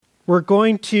We're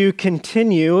going to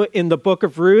continue in the book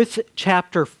of Ruth,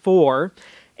 chapter 4.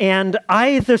 And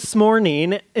I, this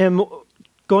morning, am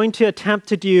going to attempt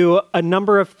to do a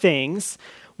number of things.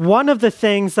 One of the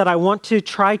things that I want to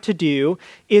try to do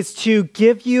is to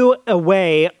give you a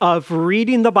way of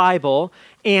reading the Bible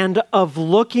and of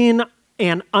looking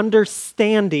and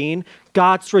understanding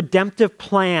God's redemptive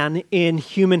plan in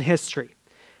human history.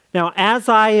 Now, as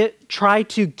I try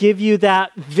to give you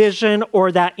that vision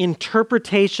or that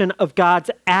interpretation of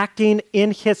God's acting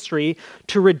in history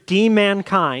to redeem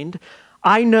mankind,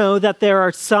 I know that there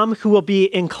are some who will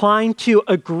be inclined to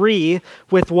agree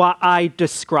with what I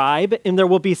describe, and there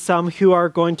will be some who are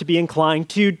going to be inclined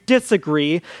to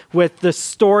disagree with the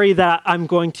story that I'm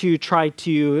going to try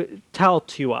to tell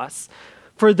to us.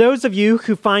 For those of you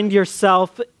who find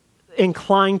yourself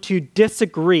inclined to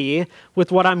disagree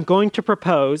with what I'm going to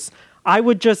propose, I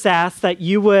would just ask that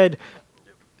you would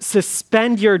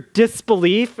suspend your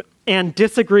disbelief and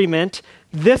disagreement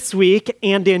this week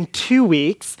and in 2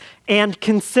 weeks and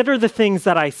consider the things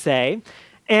that I say.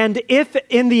 And if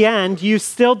in the end you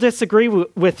still disagree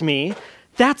with me,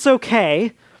 that's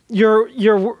okay.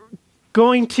 You're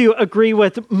going to agree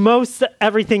with most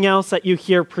everything else that you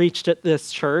hear preached at this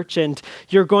church, and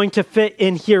you're going to fit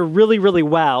in here really, really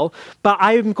well. But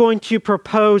I'm going to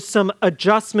propose some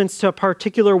adjustments to a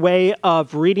particular way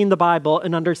of reading the Bible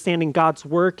and understanding God's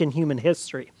work in human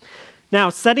history. Now,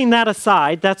 setting that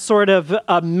aside, that's sort of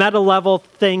a meta-level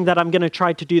thing that I'm going to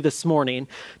try to do this morning.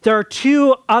 There are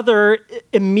two other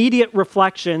immediate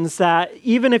reflections that,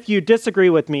 even if you disagree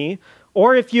with me,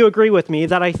 or if you agree with me,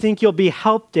 that I think you'll be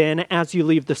helped in as you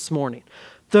leave this morning.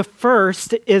 The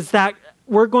first is that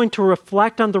we're going to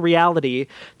reflect on the reality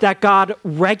that God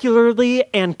regularly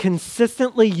and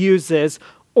consistently uses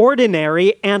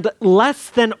ordinary and less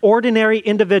than ordinary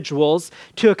individuals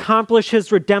to accomplish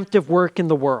his redemptive work in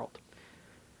the world.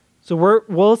 So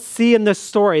we'll see in this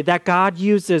story that God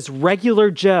uses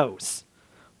regular Joes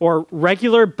or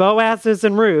regular Boazes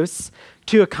and Ruths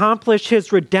to accomplish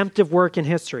his redemptive work in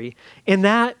history. And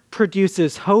that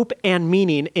produces hope and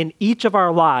meaning in each of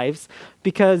our lives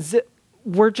because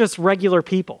we're just regular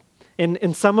people.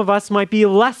 And some of us might be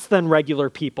less than regular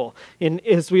people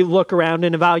as we look around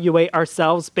and evaluate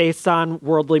ourselves based on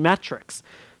worldly metrics.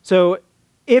 So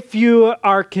if you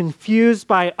are confused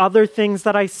by other things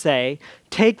that I say,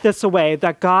 take this away,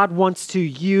 that God wants to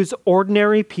use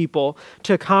ordinary people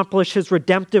to accomplish his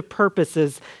redemptive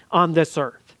purposes on this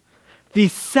earth. The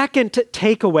second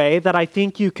takeaway that I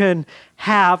think you can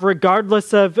have,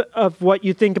 regardless of what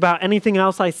you think about anything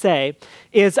else I say,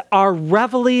 is our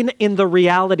reveling in the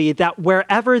reality that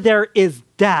wherever there is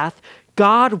death,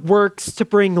 God works to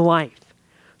bring life.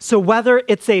 So whether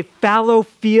it's a fallow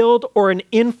field or an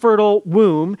infertile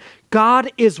womb,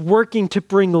 God is working to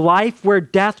bring life where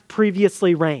death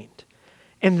previously reigned.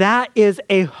 And that is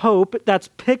a hope that's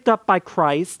picked up by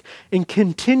Christ and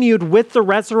continued with the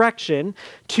resurrection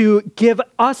to give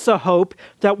us a hope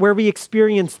that where we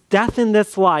experience death in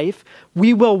this life,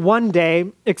 we will one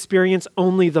day experience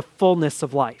only the fullness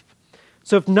of life.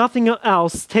 So if nothing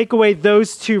else, take away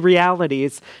those two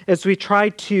realities as we try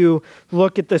to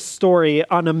look at this story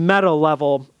on a meta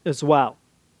level as well.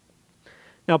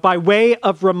 Now, by way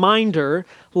of reminder,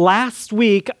 last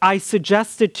week I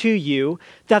suggested to you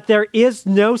that there is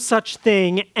no such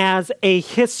thing as a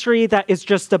history that is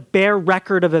just a bare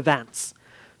record of events.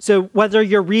 So whether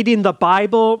you're reading the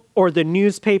Bible or the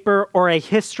newspaper or a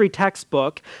history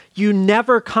textbook, you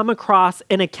never come across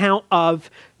an account of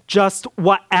just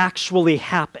what actually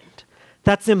happened.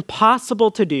 That's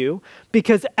impossible to do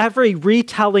because every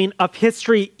retelling of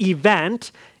history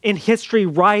event in history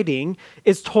writing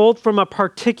is told from a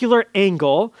particular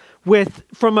angle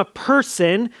from a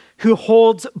person who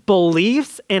holds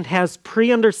beliefs and has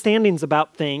pre-understandings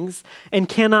about things and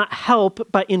cannot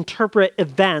help but interpret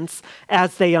events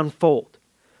as they unfold.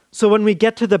 So when we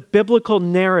get to the biblical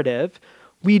narrative,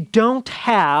 we don't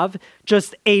have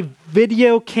just a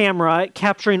video camera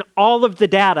capturing all of the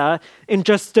data and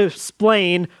just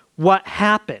displaying what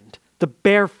happened, the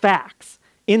bare facts.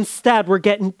 Instead, we're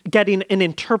getting an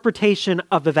interpretation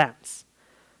of events.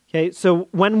 Okay, so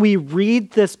when we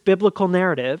read this biblical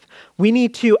narrative, we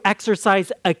need to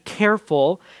exercise a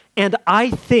careful and I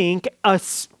think a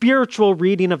spiritual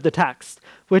reading of the text,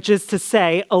 which is to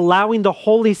say, allowing the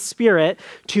Holy Spirit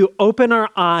to open our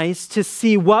eyes to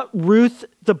see what Ruth,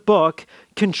 the book,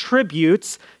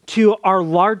 contributes to our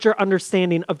larger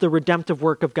understanding of the redemptive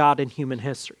work of God in human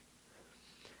history.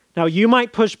 Now, you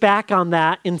might push back on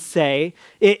that and say,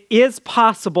 it is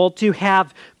possible to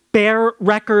have bare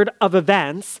record of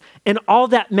events, and all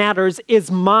that matters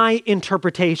is my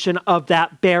interpretation of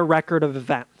that bare record of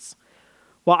events.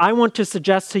 Well, I want to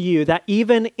suggest to you that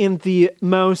even in the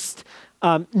most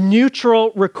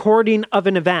neutral recording of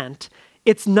an event,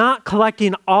 it's not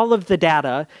collecting all of the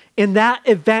data, and that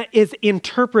event is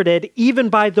interpreted even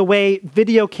by the way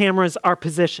video cameras are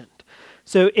positioned.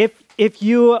 So if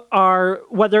you are,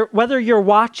 whether you're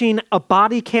watching a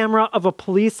body camera of a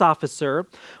police officer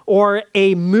or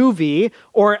a movie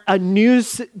or a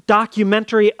news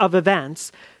documentary of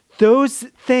events, those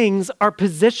things are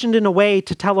positioned in a way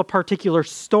to tell a particular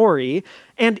story.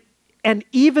 And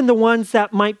even the ones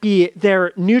that might be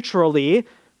there neutrally,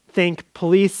 think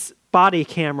police body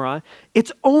camera,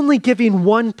 it's only giving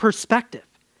one perspective.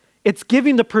 It's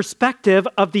giving the perspective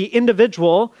of the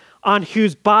individual on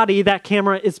whose body that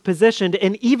camera is positioned,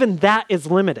 and even that is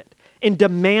limited and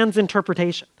demands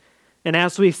interpretation. And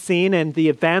as we've seen in the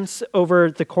events over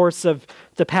the course of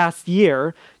the past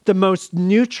year, the most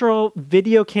neutral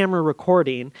video camera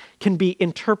recording can be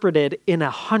interpreted in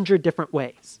 100 different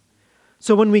ways.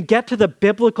 So when we get to the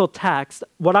biblical text,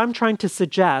 what I'm trying to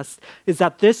suggest is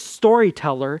that this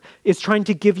storyteller is trying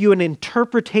to give you an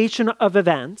interpretation of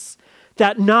events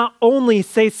that not only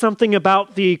say something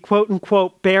about the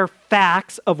quote-unquote bare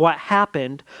facts of what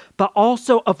happened, but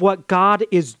also of what God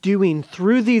is doing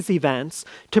through these events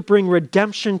to bring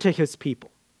redemption to his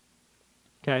people.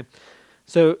 Okay,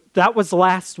 so that was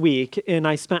last week, and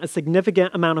I spent a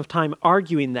significant amount of time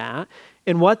arguing that.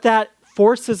 And what that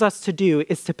forces us to do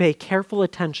is to pay careful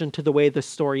attention to the way the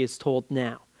story is told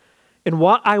now. And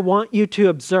what I want you to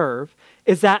observe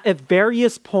is that at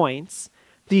various points,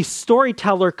 the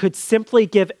storyteller could simply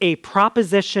give a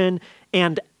proposition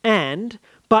and end,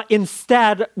 but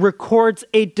instead records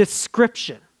a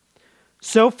description.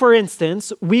 So, for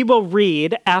instance, we will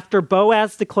read after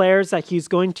Boaz declares that he's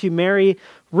going to marry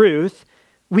Ruth,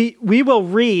 we will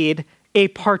read a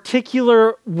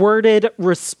particular worded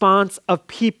response of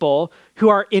people who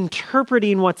are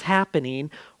interpreting what's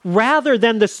happening, rather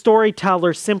than the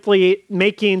storyteller simply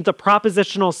making the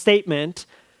propositional statement,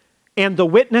 and the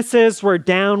witnesses were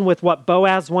down with what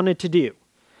Boaz wanted to do.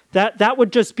 That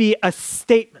would just be a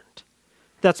statement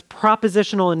that's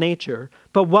propositional in nature,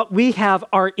 but what we have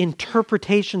are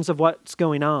interpretations of what's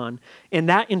going on, and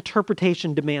that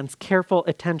interpretation demands careful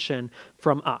attention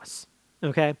from us,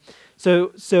 okay?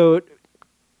 So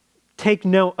take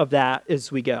note of that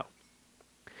as we go.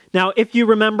 Now, if you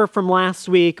remember from last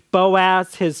week,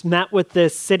 Boaz has met with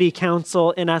this city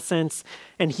council, in essence,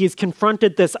 and he's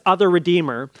confronted this other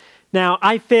redeemer. Now,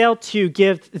 I failed to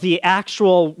give the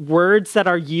actual words that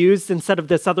are used instead of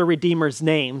this other redeemer's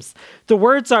names. The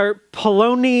words are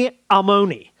Poloni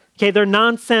Almoni. Okay, they're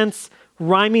nonsense,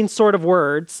 rhyming sort of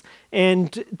words,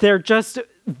 and they're just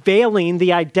veiling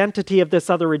the identity of this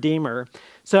other redeemer.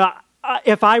 So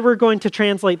if I were going to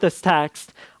translate this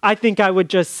text, I think I would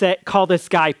just call this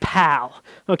guy Pal.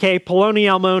 Okay, Poloni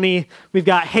Almoni, we've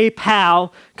got, hey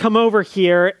Pal, come over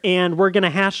here and we're going to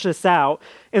hash this out.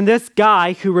 And this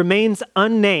guy, who remains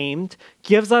unnamed,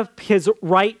 gives up his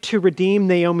right to redeem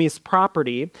Naomi's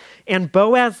property, and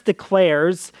Boaz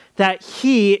declares that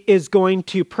he is going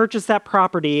to purchase that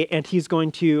property and he's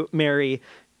going to marry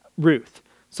Ruth.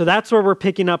 So that's where we're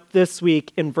picking up this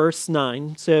week in verse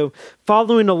 9. So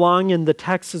following along in the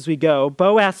text as we go,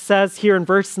 Boaz says here in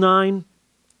verse 9,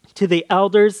 to the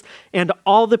elders and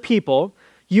all the people,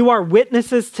 "You are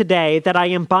witnesses today that I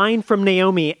am buying from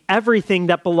Naomi everything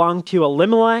that belonged to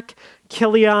Elimelech,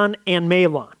 Chilion, and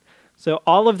Mahlon." So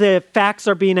all of the facts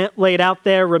are being laid out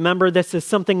there. Remember, this is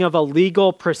something of a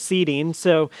legal proceeding.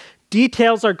 So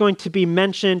details are going to be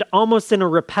mentioned almost in a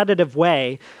repetitive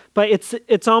way, but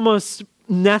it's almost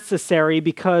necessary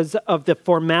because of the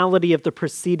formality of the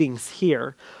proceedings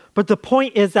here. But the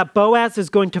point is that Boaz is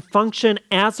going to function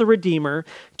as a redeemer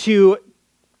to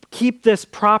keep this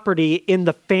property in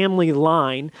the family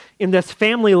line, in this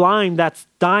family line that's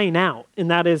dying out, and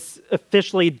that is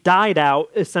officially died out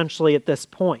essentially at this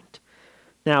point.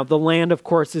 Now, the land, of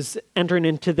course, is entering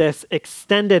into this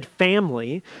extended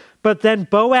family, but then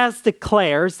Boaz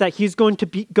declares that he's going to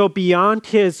go beyond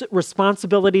his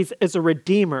responsibilities as a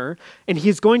redeemer, and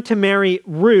he's going to marry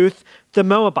Ruth, the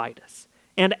Moabitess.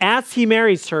 And as he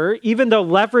marries her, even though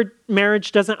levirate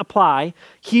marriage doesn't apply,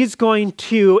 he's going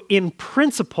to, in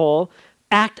principle,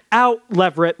 act out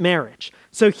levirate marriage.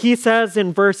 So he says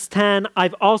in verse 10,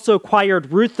 "I've also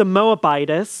acquired Ruth the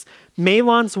Moabitess,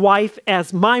 Mahlon's wife,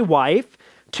 as my wife,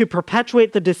 to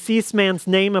perpetuate the deceased man's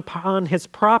name upon his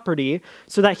property,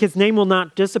 so that his name will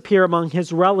not disappear among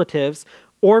his relatives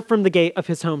or from the gate of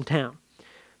his hometown."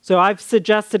 So I've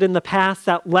suggested in the past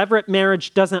that levirate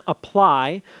marriage doesn't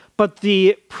apply, but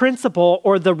the principle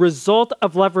or the result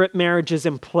of levirate marriage is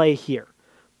in play here.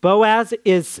 Boaz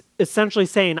is essentially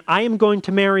saying, I am going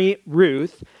to marry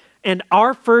Ruth, and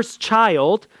our first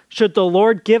child, should the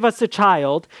Lord give us a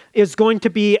child, is going to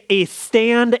be a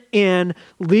stand-in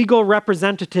legal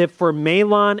representative for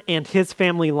Mahlon and his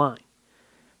family line.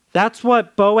 That's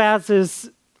what Boaz's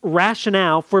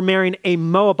rationale for marrying a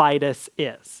Moabitess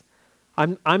is.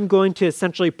 I'm going to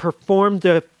essentially perform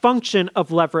the function of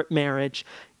levirate marriage,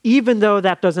 even though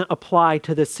that doesn't apply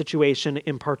to this situation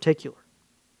in particular.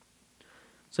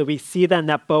 So we see then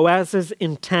that Boaz's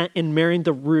intent in marrying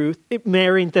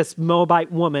this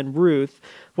Moabite woman, Ruth,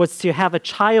 was to have a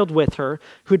child with her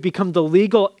who would become the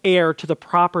legal heir to the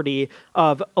property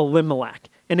of Elimelech.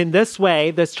 And in this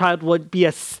way, this child would be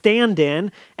a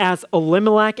stand-in as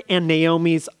Elimelech and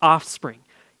Naomi's offspring.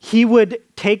 He would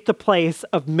take the place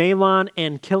of Mahlon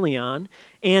and Chilion,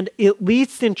 and at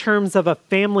least in terms of a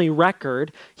family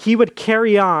record, he would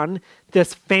carry on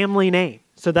this family name,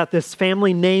 so that this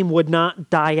family name would not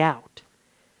die out.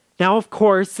 Now, of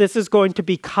course, this is going to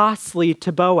be costly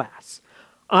to Boaz.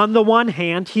 On the one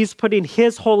hand, he's putting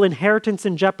his whole inheritance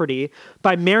in jeopardy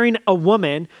by marrying a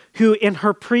woman who in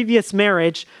her previous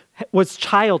marriage was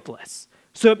childless.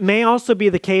 So it may also be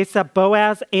the case that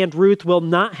Boaz and Ruth will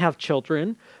not have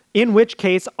children, in which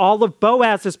case all of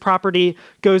Boaz's property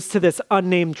goes to this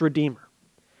unnamed redeemer.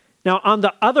 Now, on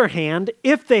the other hand,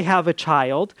 if they have a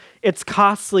child, it's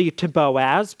costly to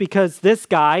Boaz because this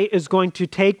guy is going to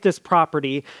take this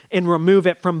property and remove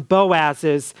it from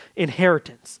Boaz's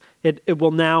inheritance. It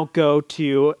will now go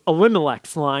to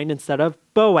Elimelech's line instead of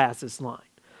Boaz's line.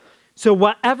 So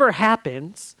whatever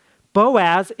happens,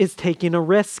 Boaz is taking a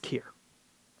risk here.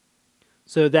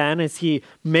 So then, as he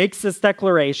makes this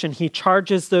declaration, he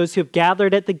charges those who have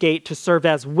gathered at the gate to serve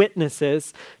as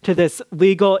witnesses to this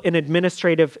legal and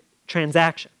administrative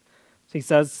transaction. So he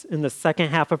says in the second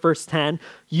half of verse 10,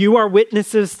 you are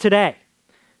witnesses today.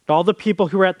 And all the people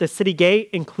who were at the city gate,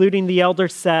 including the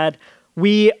elders, said,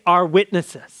 we are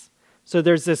witnesses. So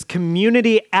there's this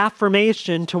community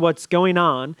affirmation to what's going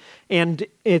on, and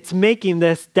it's making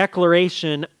this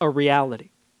declaration a reality.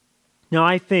 Now,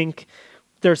 I think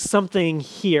there's something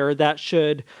here that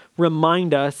should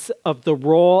remind us of the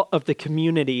role of the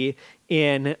community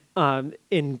in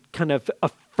kind of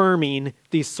affirming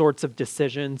these sorts of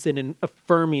decisions and in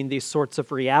affirming these sorts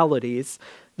of realities.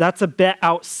 That's a bit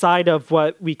outside of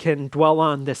what we can dwell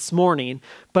on this morning,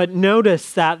 but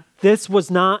notice that this was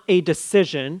not a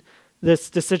decision.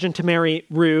 This decision to marry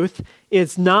Ruth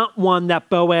is not one that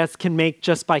Boaz can make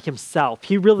just by himself.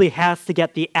 He really has to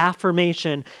get the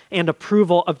affirmation and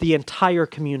approval of the entire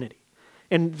community.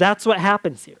 And that's what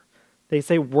happens here. They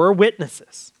say, we're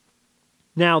witnesses.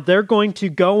 Now, they're going to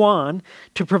go on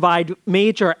to provide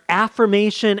major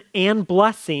affirmation and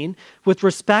blessing with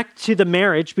respect to the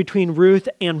marriage between Ruth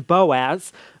and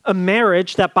Boaz, a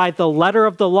marriage that by the letter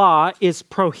of the law is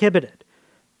prohibited.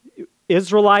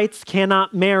 Israelites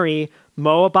cannot marry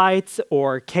Moabites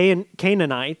or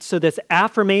Canaanites, so this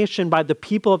affirmation by the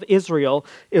people of Israel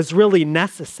is really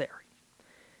necessary.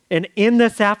 And in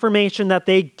this affirmation that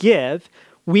they give,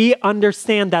 we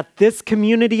understand that this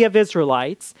community of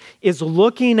Israelites is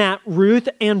looking at Ruth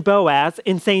and Boaz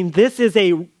and saying, this is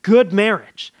a good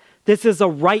marriage. This is a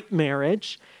right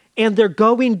marriage. And they're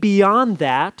going beyond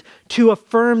that to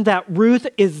affirm that Ruth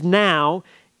is now,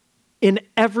 in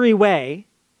every way,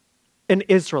 an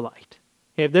Israelite.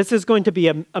 Okay, this is going to be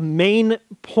a main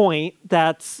point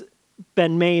that's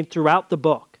been made throughout the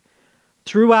book.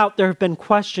 Throughout, there have been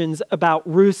questions about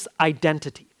Ruth's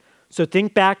identity. So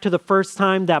think back to the first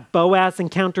time that Boaz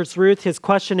encounters Ruth. His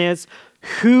question is,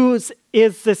 whose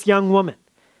is this young woman?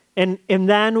 And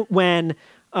then when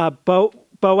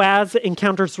Boaz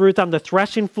encounters Ruth on the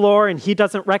threshing floor and he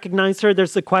doesn't recognize her,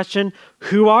 there's the question,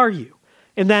 who are you?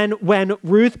 And then when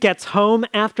Ruth gets home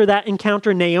after that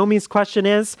encounter, Naomi's question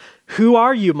is, who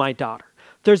are you, my daughter?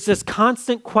 There's this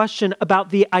constant question about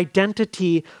the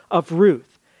identity of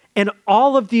Ruth. And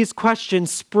all of these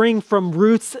questions spring from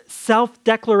Ruth's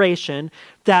self-declaration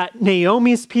that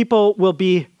Naomi's people will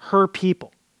be her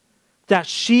people, that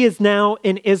she is now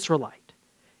an Israelite.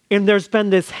 And there's been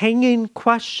this hanging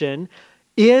question,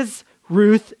 is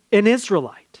Ruth an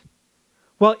Israelite?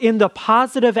 Well, in the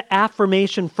positive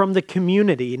affirmation from the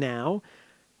community now,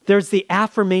 there's the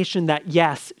affirmation that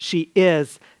yes, she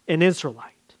is an Israelite.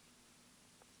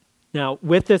 Now,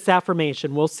 with this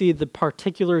affirmation, we'll see the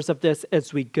particulars of this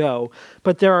as we go,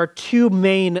 but there are two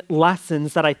main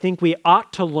lessons that I think we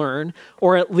ought to learn,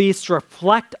 or at least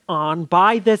reflect on,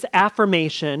 by this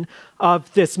affirmation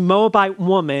of this Moabite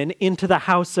woman into the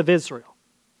house of Israel.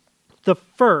 The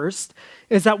first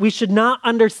is that we should not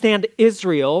understand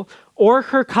Israel or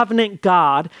her covenant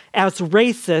God as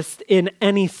racist in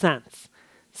any sense.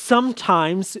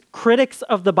 sometimes critics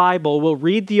of the Bible will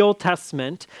read the Old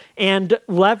Testament and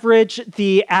leverage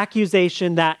the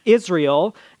accusation that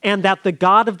Israel and that the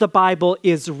God of the Bible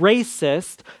is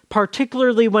racist,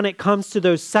 particularly when it comes to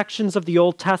those sections of the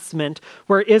Old Testament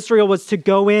where Israel was to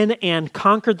go in and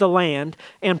conquer the land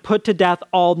and put to death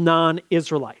all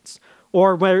non-Israelites,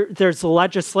 or where there's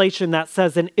legislation that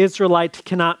says an Israelite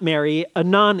cannot marry a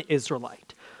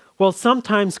non-Israelite. Well,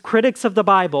 sometimes critics of the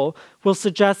Bible will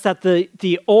suggest that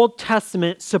the Old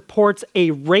Testament supports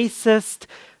a racist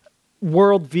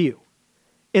worldview.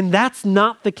 And that's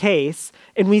not the case.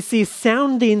 And we see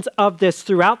soundings of this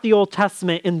throughout the Old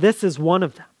Testament, and this is one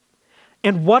of them.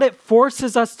 And what it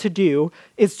forces us to do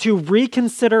is to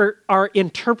reconsider our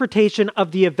interpretation of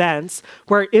the events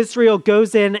where Israel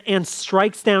goes in and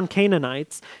strikes down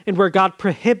Canaanites and where God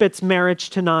prohibits marriage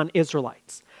to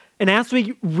non-Israelites. And as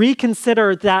we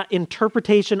reconsider that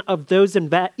interpretation of those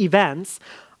events,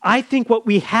 I think what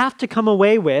we have to come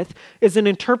away with is an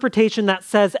interpretation that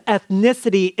says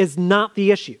ethnicity is not the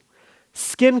issue.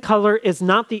 Skin color is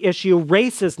not the issue.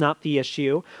 Race is not the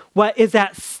issue. What is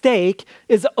at stake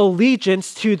is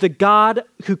allegiance to the God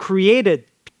who created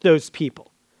those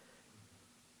people.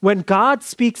 When God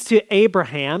speaks to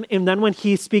Abraham, and then when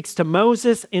he speaks to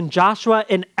Moses and Joshua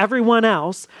and everyone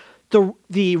else,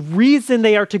 the reason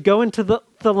they are to go into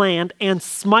the land and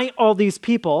smite all these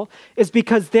people is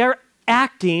because they're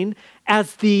acting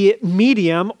as the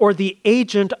medium or the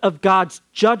agent of God's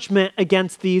judgment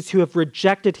against these who have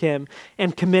rejected him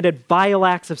and committed vile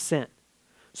acts of sin.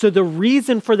 So the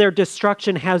reason for their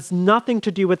destruction has nothing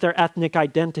to do with their ethnic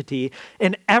identity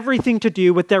and everything to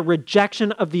do with their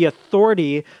rejection of the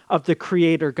authority of the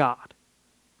Creator God.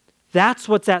 That's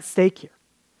what's at stake here.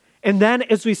 And then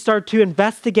as we start to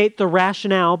investigate the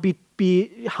rationale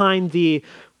behind the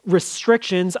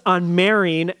restrictions on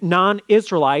marrying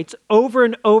non-Israelites, over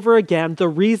and over again, the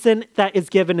reason that is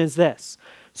given is this: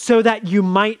 so that you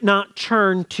might not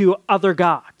turn to other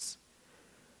gods.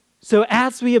 So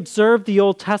as we observe the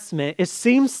Old Testament, it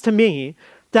seems to me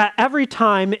that every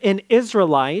time an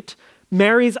Israelite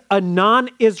marries a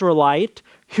non-Israelite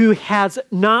who has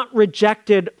not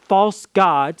rejected false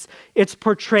gods, it's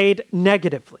portrayed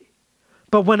negatively.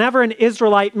 But whenever an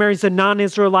Israelite marries a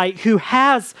non-Israelite who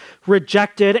has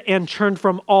rejected and turned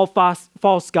from all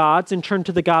false gods and turned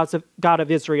to the God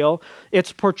of Israel,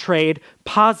 it's portrayed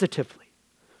positively.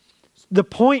 The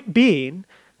point being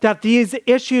that these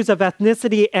issues of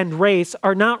ethnicity and race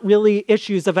are not really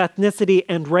issues of ethnicity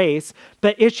and race,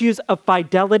 but issues of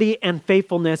fidelity and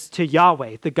faithfulness to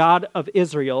Yahweh, the God of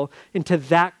Israel, and to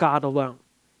that God alone.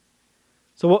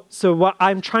 So what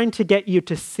I'm trying to get you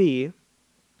to see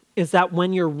is that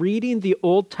when you're reading the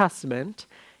Old Testament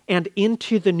and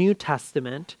into the New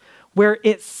Testament, where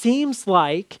it seems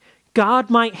like God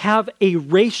might have a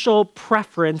racial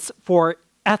preference for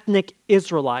ethnic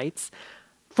Israelites,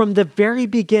 from the very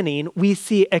beginning, we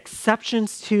see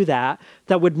exceptions to that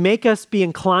would make us be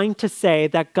inclined to say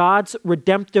that God's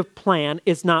redemptive plan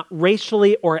is not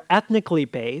racially or ethnically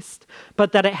based,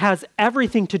 but that it has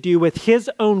everything to do with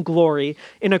his own glory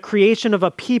in a creation of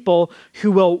a people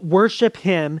who will worship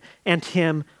him and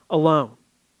him alone.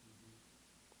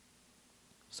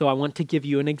 So I want to give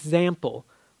you an example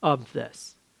of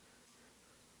this.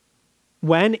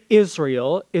 When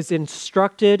Israel is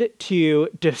instructed to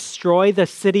destroy the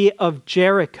city of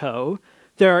Jericho,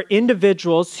 there are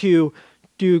individuals who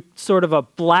do sort of a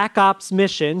black ops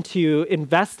mission to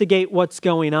investigate what's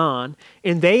going on,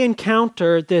 and they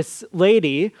encounter this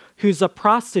lady who's a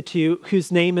prostitute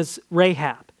whose name is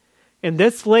Rahab. And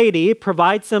this lady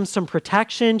provides them some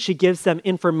protection. She gives them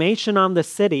information on the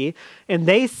city. And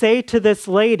they say to this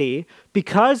lady,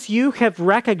 because you have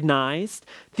recognized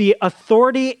the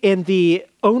authority and the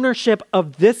ownership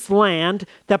of this land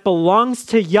that belongs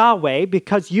to Yahweh,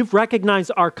 because you've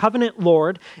recognized our covenant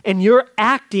Lord, and you're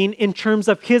acting in terms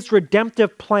of his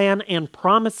redemptive plan and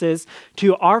promises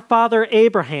to our father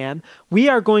Abraham, we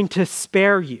are going to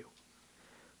spare you.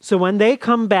 So when they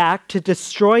come back to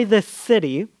destroy this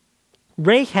city,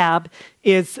 Rahab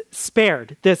is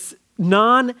spared. This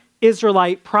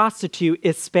non-Israelite prostitute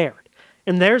is spared.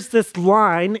 And there's this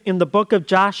line in the book of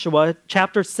Joshua,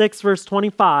 chapter 6, verse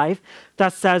 25,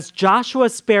 that says, Joshua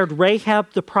spared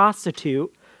Rahab the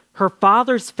prostitute, her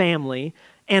father's family,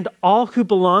 and all who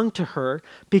belonged to her,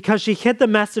 because she hid the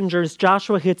messengers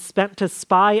Joshua had sent to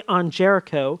spy on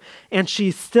Jericho, and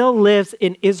she still lives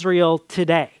in Israel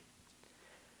today.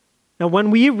 Now,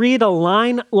 when we read a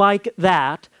line like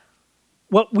that,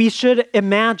 what we should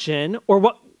imagine, or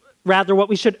what rather what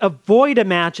we should avoid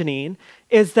imagining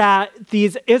is that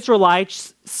these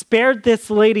Israelites spared this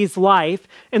lady's life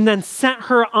and then sent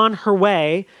her on her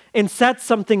way and said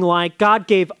something like, God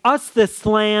gave us this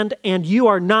land and you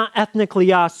are not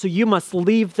ethnically us, so you must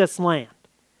leave this land.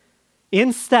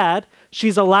 Instead,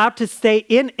 she's allowed to stay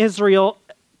in Israel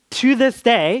to this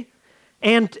day,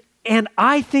 and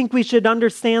I think we should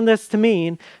understand this to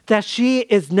mean that she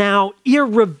is now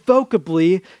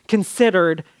irrevocably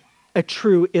considered a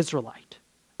true Israelite,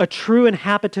 a true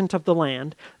inhabitant of the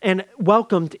land, and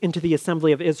welcomed into the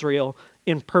assembly of Israel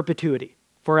in perpetuity,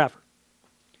 forever.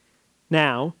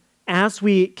 Now, as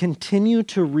we continue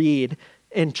to read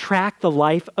and track the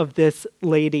life of this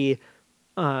lady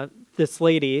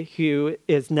who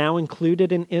is now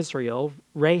included in Israel,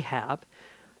 Rahab,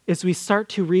 as we start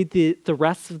to read the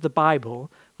rest of the Bible,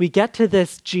 we get to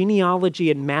this genealogy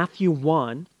in Matthew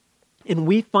 1, and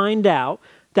we find out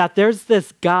that there's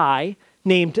this guy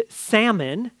named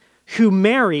Salmon who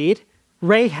married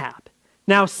Rahab.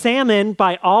 Now, Salmon,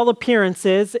 by all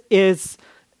appearances, is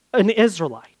an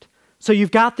Israelite. So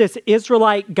you've got this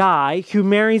Israelite guy who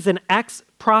marries an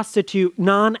ex-prostitute,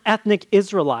 non-ethnic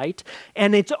Israelite,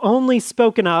 and it's only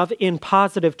spoken of in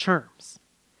positive terms.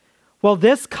 Well,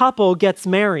 this couple gets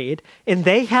married, and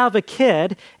they have a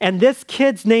kid, and this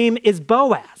kid's name is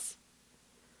Boaz.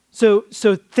 So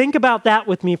think about that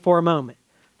with me for a moment.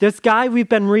 This guy we've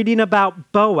been reading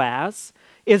about, Boaz,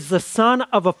 is the son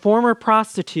of a former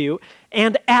prostitute,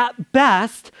 and at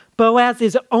best, Boaz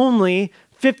is only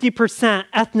 50%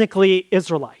 ethnically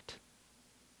Israelite.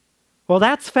 Well,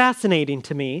 that's fascinating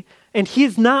to me, and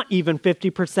he's not even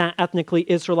 50% ethnically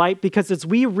Israelite, because as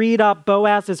we read up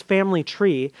Boaz's family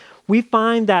tree, we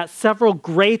find that several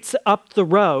greats up the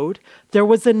road, there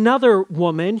was another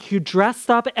woman who dressed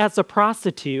up as a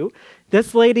prostitute.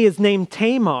 This lady is named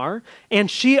Tamar, and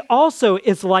she also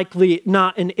is likely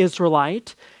not an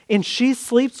Israelite, and she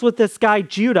sleeps with this guy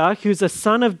Judah, who's a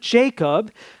son of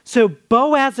Jacob. So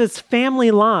Boaz's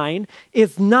family line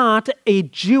is not a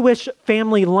Jewish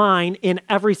family line in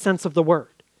every sense of the word.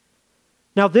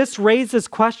 Now, this raises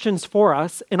questions for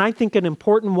us, and I think an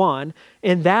important one,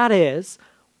 and that is,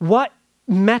 what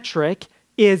metric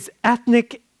is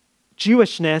ethnic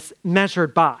Jewishness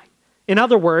measured by? In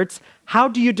other words, how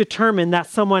do you determine that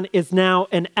someone is now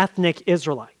an ethnic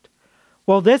Israelite?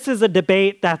 Well, this is a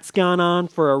debate that's gone on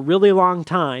for a really long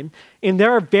time, and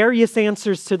there are various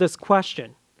answers to this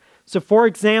question. So, for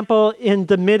example, in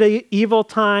the medieval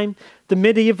time, the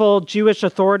medieval Jewish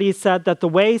authorities said that the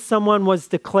way someone was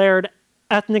declared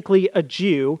ethnically a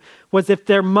Jew was if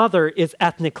their mother is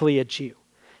ethnically a Jew.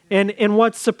 And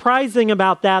what's surprising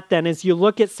about that then is you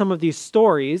look at some of these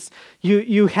stories,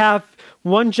 you have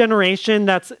one generation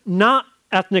that's not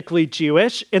ethnically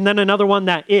Jewish, and then another one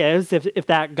that is, if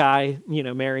that guy,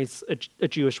 marries a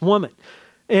Jewish woman.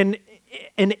 And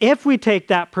if we take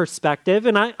that perspective,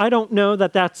 and I don't know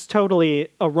that that's totally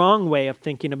a wrong way of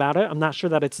thinking about it. I'm not sure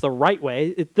that it's the right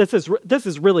way. This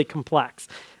is really complex.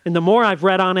 And the more I've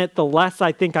read on it, the less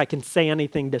I think I can say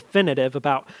anything definitive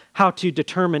about how to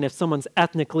determine if someone's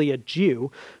ethnically a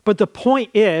Jew. But the point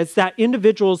is that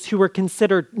individuals who were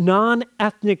considered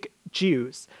non-ethnic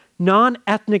Jews,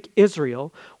 non-ethnic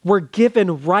Israel, were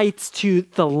given rights to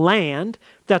the land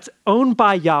that's owned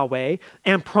by Yahweh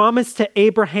and promised to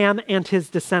Abraham and his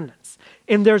descendants.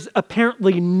 And there's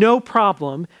apparently no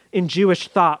problem in Jewish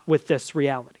thought with this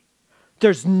reality.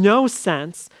 There's no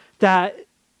sense that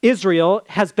Israel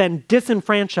has been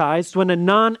disenfranchised when a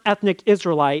non-ethnic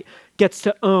Israelite gets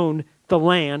to own the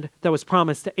land that was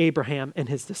promised to Abraham and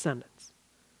his descendants.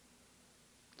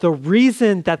 The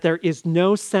reason that there is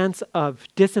no sense of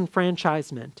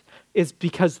disenfranchisement is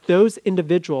because those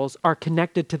individuals are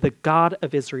connected to the God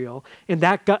of Israel, and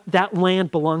that land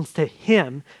belongs to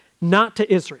him, not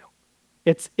to Israel.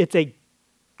 It's a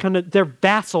kind of, they're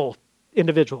vassal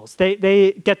individuals.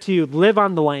 They get to live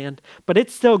on the land, but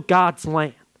it's still God's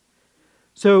land.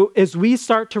 So as we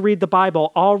start to read the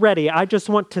Bible already, I just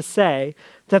want to say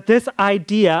that this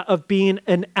idea of being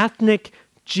an ethnic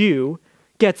Jew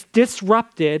gets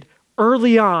disrupted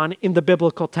early on in the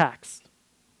biblical text.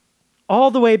 All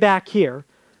the way back here,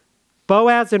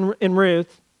 Boaz and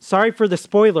Ruth, sorry for the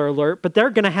spoiler alert, but they're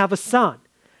going to have a son.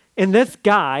 And this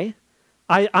guy,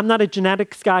 I'm not a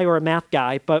genetics guy or a math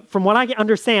guy, but from what I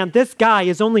understand, this guy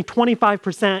is only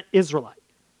 25% Israelite,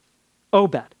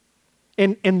 Obed.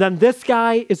 And then this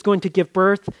guy is going to give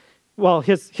birth, well,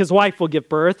 his wife will give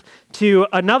birth to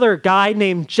another guy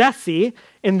named Jesse,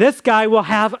 and this guy will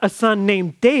have a son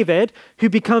named David, who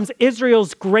becomes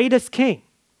Israel's greatest king.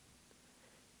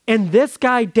 And this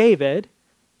guy, David,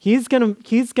 he's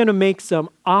gonna make some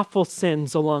awful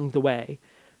sins along the way.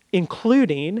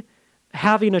 including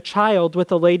having a child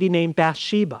with a lady named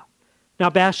Bathsheba. Now,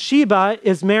 Bathsheba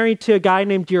is married to a guy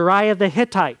named Uriah the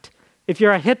Hittite. If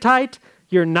you're a Hittite,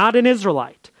 you're not an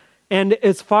Israelite. And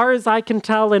as far as I can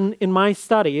tell in my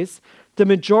studies, the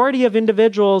majority of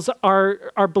individuals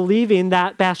are believing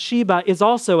that Bathsheba is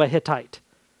also a Hittite.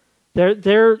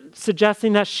 They're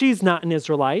suggesting that she's not an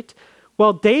Israelite.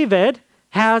 Well, David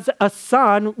has a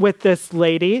son with this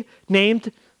lady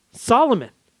named Solomon.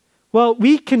 Well,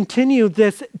 we continue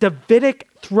this Davidic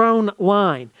throne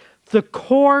line, the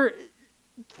core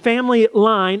family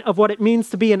line of what it means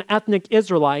to be an ethnic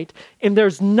Israelite, and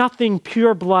there's nothing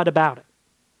pure blood about it.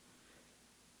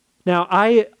 Now,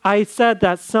 I said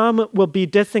that some will be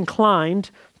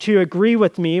disinclined to agree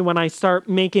with me when I start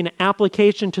making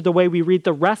application to the way we read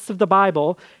the rest of the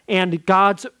Bible and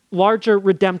God's larger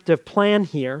redemptive plan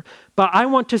here. But I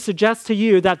want to suggest to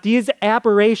you that these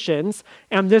aberrations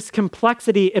and this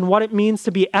complexity in what it means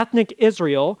to be ethnic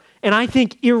Israel, and I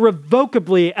think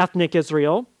irrevocably ethnic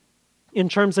Israel, in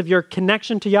terms of your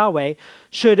connection to Yahweh,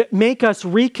 should make us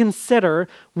reconsider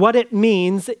what it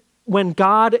means when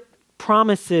God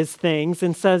promises things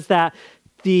and says that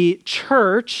the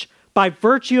church, by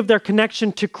virtue of their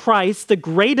connection to Christ, the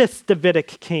greatest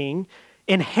Davidic king,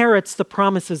 inherits the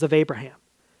promises of Abraham.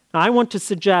 Now, I want to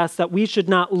suggest that we should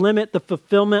not limit the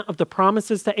fulfillment of the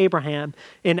promises to Abraham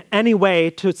in any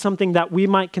way to something that we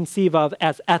might conceive of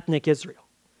as ethnic Israel.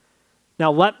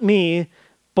 Now, let me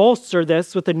bolster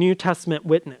this with a New Testament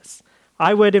witness.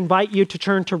 I would invite you to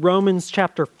turn to Romans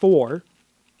chapter 4.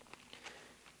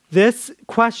 This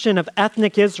question of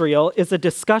ethnic Israel is a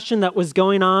discussion that was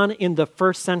going on in the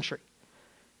first century.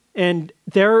 And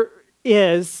there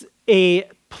is a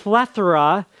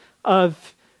plethora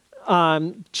of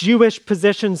Jewish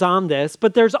positions on this,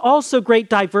 but there's also great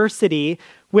diversity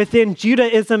within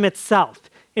Judaism itself.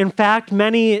 In fact,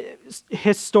 many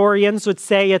historians would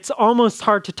say it's almost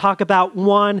hard to talk about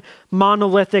one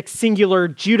monolithic singular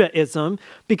Judaism,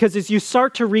 because as you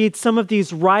start to read some of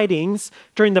these writings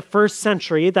during the first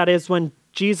century, that is when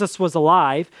Jesus was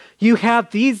alive, you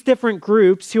have these different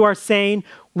groups who are saying,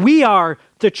 we are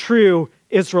the true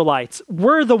Israelites.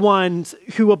 We're the ones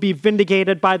who will be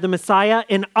vindicated by the Messiah,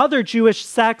 and other Jewish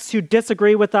sects who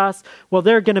disagree with us, well,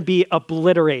 they're going to be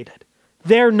obliterated.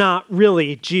 They're not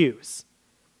really Jews.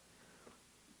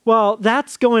 Well,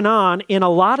 that's going on in a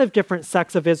lot of different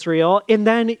sects of Israel, and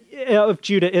then of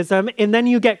Judaism, and then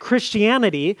you get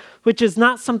Christianity, which is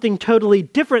not something totally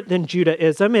different than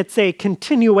Judaism. It's a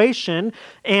continuation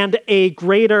and a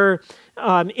greater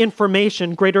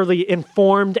information, greaterly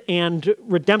informed and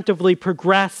redemptively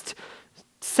progressed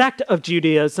sect of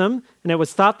Judaism, and it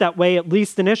was thought that way, at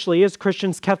least initially, as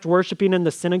Christians kept worshiping in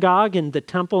the synagogue and the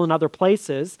temple and other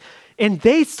places, and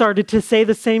they started to say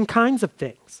the same kinds of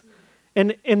things.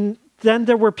 And then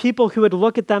there were people who would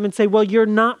look at them and say, well, you're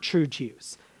not true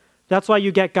Jews. That's why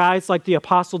you get guys like the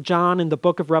Apostle John in the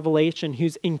book of Revelation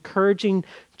who's encouraging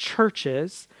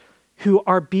churches who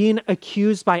are being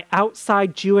accused by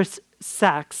outside Jewish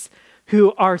sects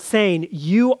who are saying,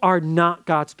 you are not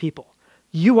God's people.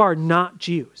 You are not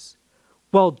Jews.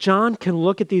 Well, John can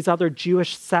look at these other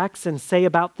Jewish sects and say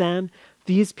about them,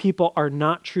 these people are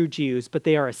not true Jews, but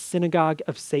they are a synagogue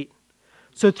of Satan.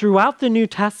 So throughout the New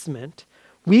Testament,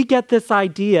 we get this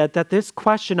idea that this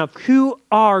question of who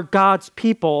are God's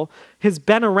people has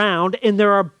been around, and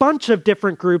there are a bunch of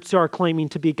different groups who are claiming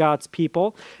to be God's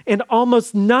people, and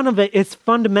almost none of it is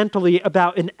fundamentally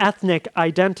about an ethnic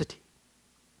identity.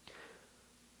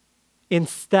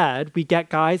 Instead, we get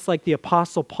guys like the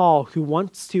Apostle Paul who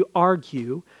wants to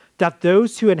argue that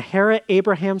those who inherit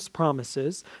Abraham's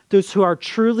promises, those who are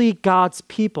truly God's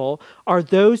people, are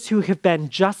those who have been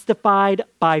justified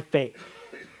by faith.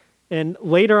 And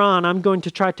later on, I'm going to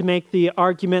try to make the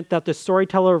argument that the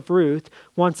storyteller of Ruth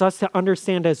wants us to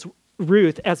understand as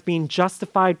Ruth as being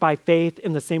justified by faith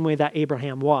in the same way that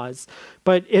Abraham was.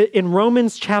 But in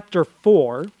Romans chapter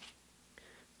 4,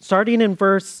 starting in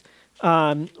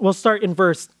we'll start in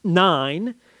verse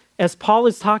 9, as Paul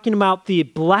is talking about the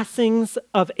blessings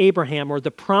of Abraham, or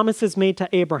the promises made to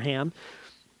Abraham,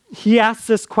 he asks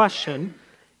this question,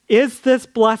 is this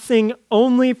blessing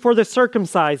only for the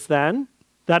circumcised then,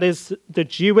 that is the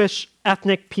Jewish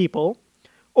ethnic people,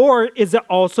 or is it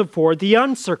also for the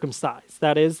uncircumcised,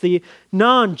 that is the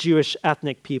non-Jewish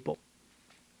ethnic people?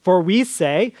 For we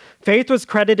say, faith was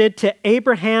credited to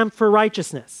Abraham for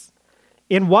righteousness.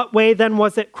 In what way then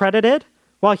was it credited?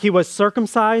 While he was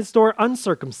circumcised or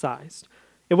uncircumcised?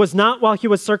 It was not while he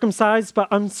was circumcised, but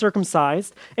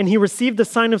uncircumcised, and he received the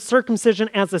sign of circumcision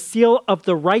as a seal of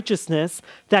the righteousness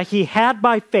that he had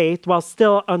by faith while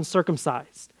still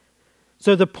uncircumcised.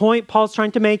 So the point Paul's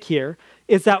trying to make here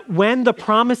is that when the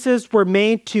promises were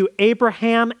made to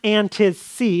Abraham and his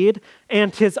seed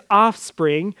and his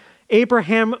offspring,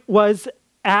 Abraham was,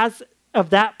 as of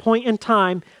that point in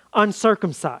time,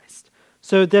 uncircumcised.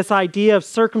 So this idea of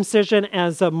circumcision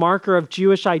as a marker of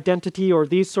Jewish identity or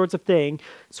these sorts of things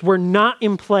were not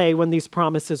in play when these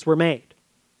promises were made.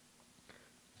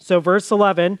 So verse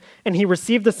 11, and he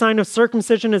received the sign of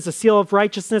circumcision as a seal of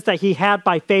righteousness that he had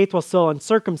by faith while still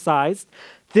uncircumcised.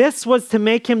 This was to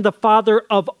make him the father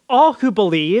of all who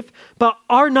believe, but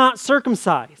are not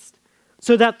circumcised,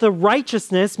 so that the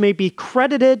righteousness may be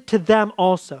credited to them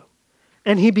also.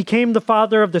 And he became the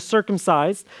father of the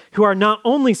circumcised, who are not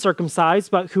only circumcised,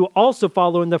 but who also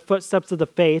follow in the footsteps of the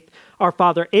faith our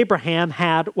father Abraham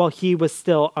had while he was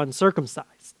still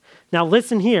uncircumcised. Now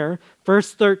listen here,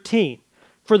 verse 13.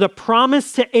 For the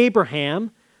promise to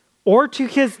Abraham or to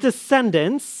his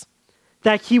descendants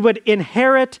that he would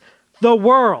inherit the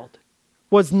world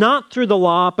was not through the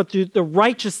law, but through the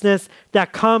righteousness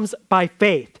that comes by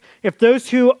faith. If those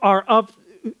who are of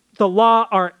the law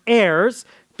are heirs,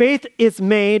 faith is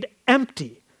made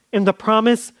empty and the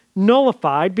promise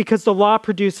nullified because the law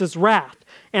produces wrath.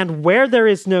 And where there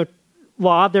is no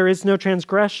law, there is no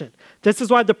transgression. This is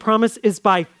why the promise is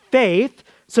by faith,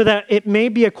 so that it may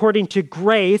be according to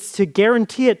grace to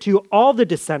guarantee it to all the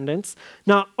descendants,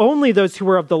 not only those who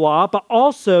are of the law, but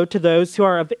also to those who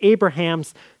are of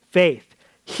Abraham's faith.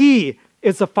 He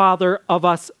is the father of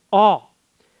us all.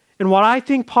 And what I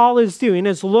think Paul is doing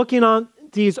is looking on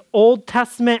these Old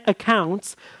Testament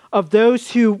accounts of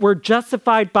those who were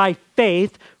justified by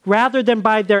faith rather than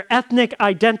by their ethnic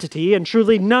identity, and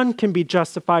truly none can be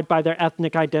justified by their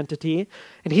ethnic identity.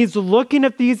 And he's looking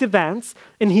at these events,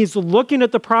 and he's looking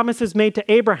at the promises made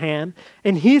to Abraham,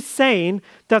 and he's saying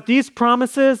that these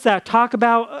promises that talk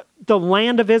about the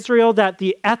land of Israel that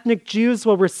the ethnic Jews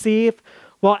will receive,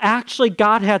 well, actually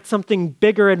God had something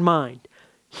bigger in mind.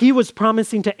 He was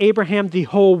promising to Abraham the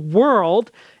whole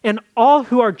world, and all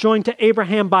who are joined to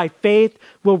Abraham by faith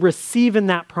will receive in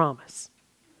that promise.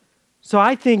 So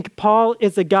I think Paul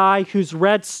is a guy who's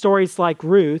read stories like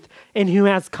Ruth and who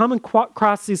has come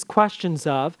across these questions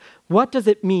of, what does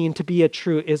it mean to be a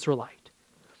true Israelite?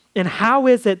 And how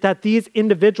is it that these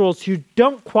individuals who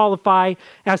don't qualify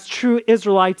as true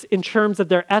Israelites in terms of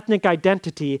their ethnic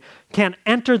identity can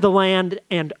enter the land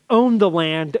and own the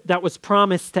land that was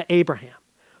promised to Abraham?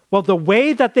 Well, the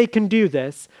way that they can do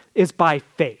this is by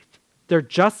faith. They're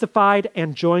justified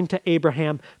and joined to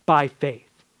Abraham by faith.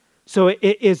 So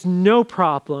it is no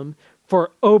problem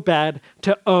for Obed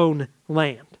to own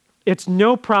land. It's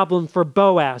no problem for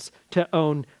Boaz to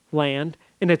own land.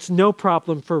 And it's no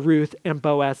problem for Ruth and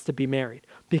Boaz to be married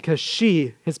because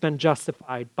she has been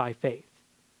justified by faith.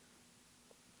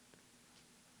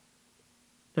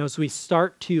 Now, as we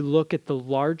start to look at the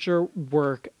larger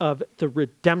work of the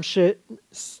redemption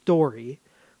story,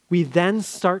 we then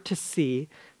start to see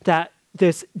that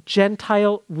this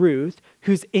Gentile Ruth,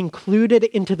 who's included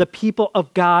into the people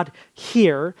of God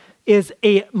here, is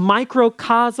a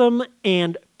microcosm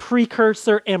and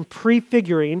precursor and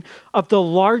prefiguring of the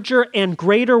larger and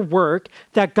greater work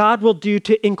that God will do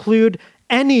to include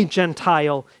any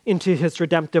Gentile into his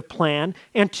redemptive plan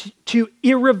and to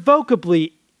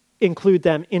irrevocably include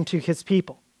them into his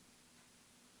people.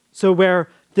 So where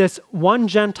this one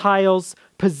Gentile's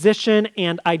position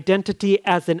and identity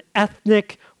as an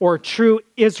ethnic or true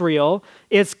Israel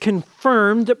is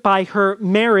confirmed by her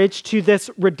marriage to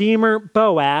this Redeemer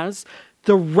Boaz,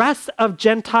 the rest of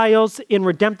Gentiles in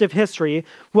redemptive history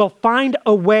will find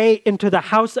a way into the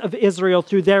house of Israel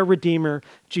through their Redeemer,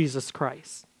 Jesus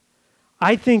Christ.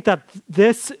 I think that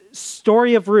this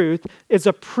story of Ruth is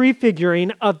a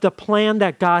prefiguring of the plan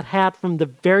that God had from the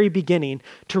very beginning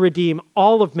to redeem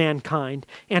all of mankind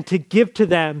and to give to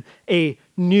them a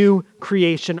new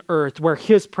creation earth where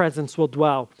his presence will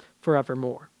dwell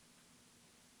forevermore.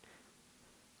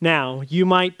 Now, you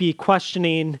might be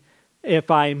questioning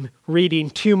if I'm reading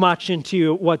too much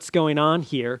into what's going on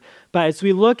here, but as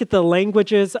we look at the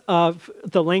language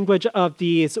of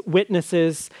these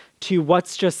witnesses to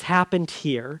what's just happened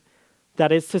here,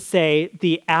 that is to say,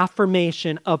 the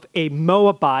affirmation of a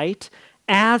Moabite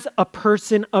as a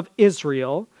person of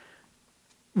Israel,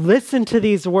 listen to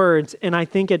these words, and I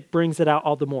think it brings it out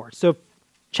all the more. So,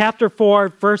 chapter 4,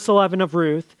 verse 11 of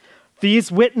Ruth,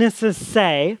 these witnesses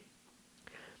say,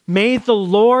 "May the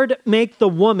Lord make the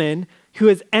woman who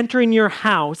is entering your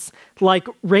house like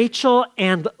Rachel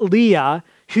and Leah,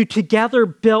 who together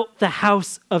built the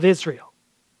house of Israel."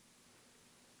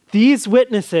 These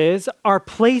witnesses are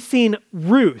placing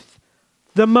Ruth,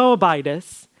 the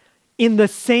Moabitess, in the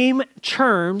same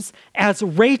terms as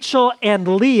Rachel and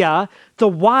Leah, the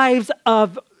wives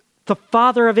of the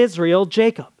father of Israel,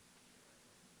 Jacob.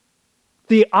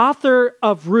 The author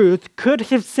of Ruth could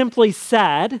have simply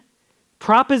said,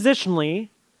 propositionally,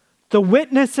 the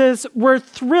witnesses were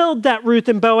thrilled that Ruth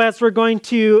and Boaz were going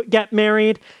to get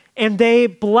married, and they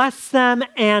blessed them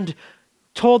and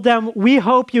told them, we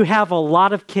hope you have a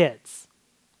lot of kids.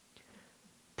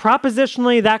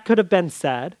 Propositionally, that could have been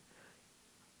said.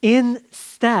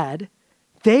 Instead,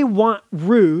 they want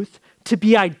Ruth to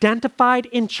be identified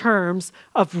in terms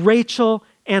of Rachel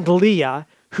and Leah,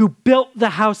 who built the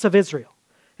house of Israel.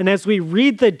 And as we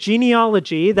read the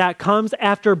genealogy that comes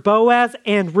after Boaz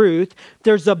and Ruth,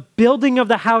 there's a building of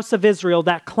the house of Israel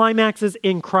that climaxes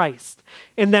in Christ.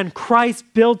 And then Christ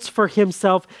builds for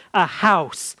himself a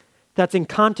house that's in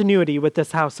continuity with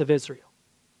this house of Israel.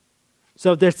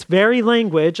 So this very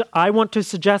language, I want to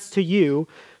suggest to you,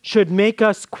 should make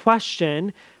us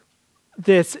question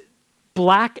this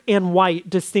black and white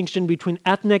distinction between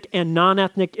ethnic and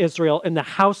non-ethnic Israel and the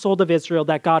household of Israel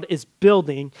that God is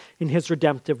building in his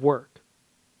redemptive work.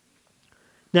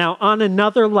 Now, on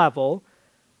another level,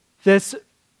 this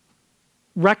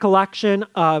recollection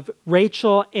of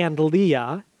Rachel and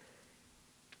Leah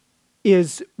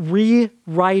is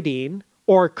rewriting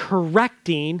or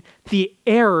correcting the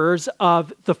errors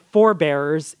of the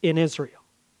forebears in Israel.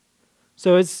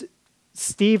 So as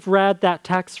Steve read that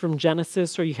text from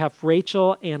Genesis where you have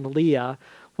Rachel and Leah,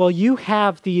 well, you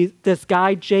have this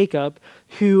guy, Jacob,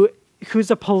 who's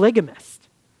a polygamist.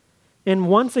 And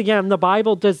once again, the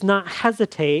Bible does not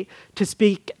hesitate to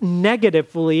speak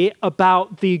negatively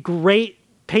about the great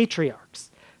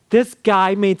patriarchs. This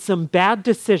guy made some bad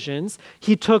decisions.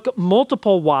 He took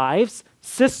multiple wives,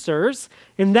 sisters,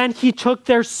 and then he took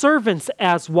their servants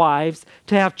as wives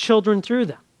to have children through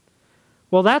them.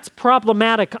 Well, that's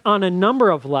problematic on a number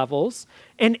of levels.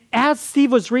 And as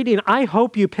Steve was reading, I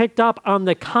hope you picked up on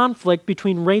the conflict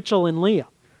between Rachel and Leah.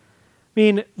 I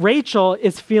mean, Rachel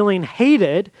is feeling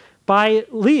hated by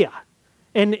Leah,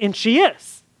 and she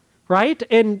is, right?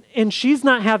 And she's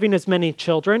not having as many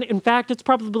children. In fact, it's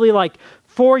probably like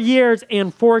 4 years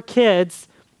and 4 kids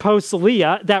post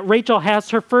Leah that Rachel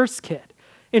has her first kid.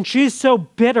 And she's so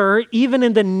bitter, even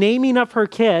in the naming of her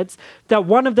kids, that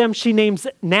one of them she names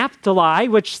Naphtali,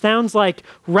 which sounds like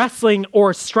wrestling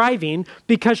or striving,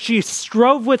 because she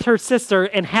strove with her sister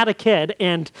and had a kid,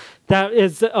 and that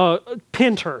is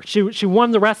pinned her. She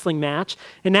won the wrestling match,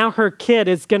 and now her kid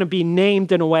is going to be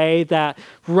named in a way that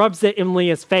rubs it in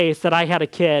Leah's face that I had a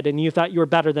kid, and you thought you were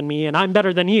better than me, and I'm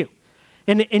better than you.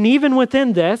 And even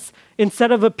within this,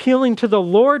 instead of appealing to the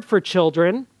Lord for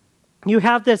children, you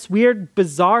have this weird,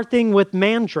 bizarre thing with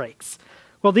mandrakes.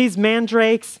 Well, these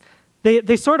mandrakes,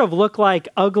 they sort of look like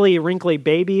ugly, wrinkly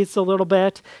babies a little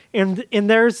bit. And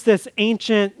there's this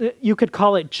ancient, you could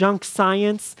call it junk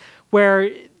science, where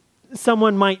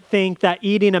someone might think that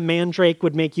eating a mandrake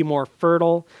would make you more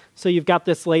fertile. So you've got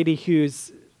this lady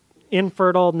who's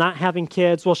infertile, not having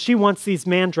kids. Well, she wants these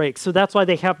mandrakes. So that's why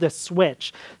they have this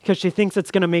switch, because she thinks it's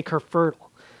going to make her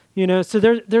fertile. You know, so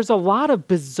there's a lot of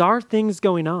bizarre things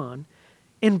going on.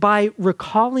 And by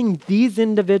recalling these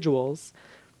individuals,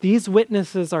 these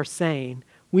witnesses are saying,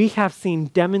 we have seen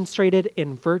demonstrated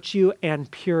in virtue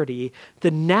and purity the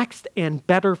next and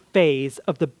better phase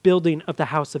of the building of the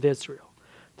house of Israel.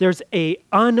 There's a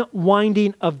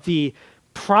unwinding of the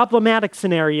problematic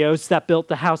scenarios that built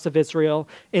the house of Israel,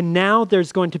 and now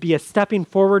there's going to be a stepping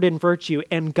forward in virtue,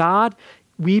 and God,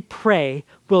 we pray,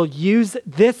 will use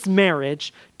this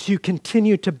marriage to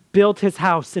continue to build his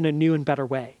house in a new and better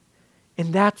way.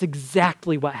 And that's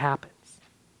exactly what happens.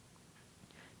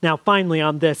 Now, finally,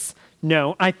 on this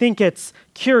note, I think it's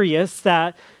curious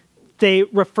that they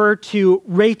refer to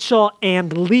Rachel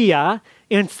and Leah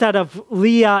instead of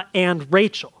Leah and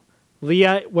Rachel.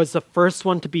 Leah was the first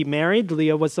one to be married.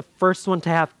 Leah was the first one to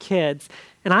have kids.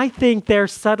 And I think they're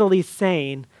subtly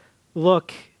saying,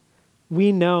 look,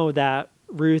 we know that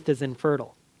Ruth is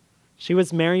infertile. She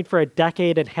was married for a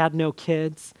decade and had no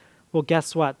kids. Well,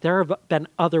 guess what? There have been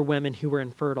other women who were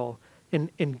infertile,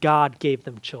 and God gave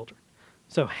them children.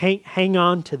 So hang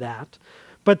on to that.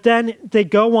 But then they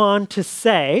go on to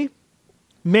say,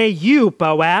 may you,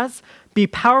 Boaz, be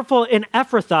powerful in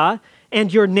Ephrathah,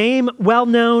 and your name well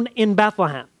known in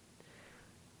Bethlehem.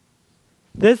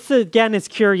 This, again, is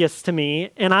curious to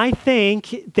me, and I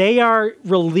think they are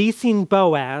releasing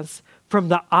Boaz from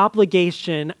the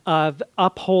obligation of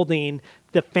upholding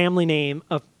the family name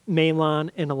of Mahlon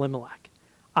and Elimelech.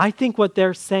 I think what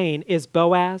they're saying is,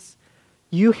 Boaz,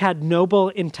 you had noble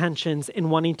intentions in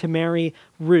wanting to marry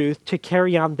Ruth to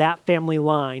carry on that family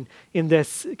line in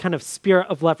this kind of spirit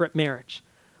of levirate marriage.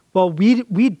 Well,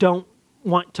 we don't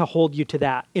want to hold you to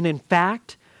that. And in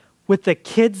fact, with the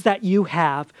kids that you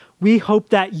have, we hope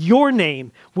that your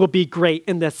name will be great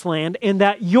in this land and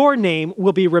that your name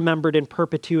will be remembered in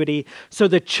perpetuity. So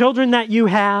the children that you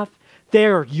have,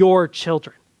 they're your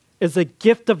children. Is a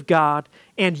gift of God,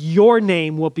 and your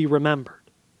name will be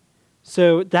remembered.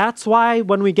 So that's why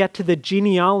when we get to the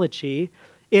genealogy,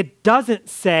 it doesn't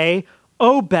say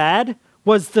Obed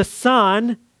was the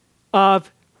son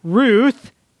of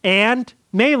Ruth and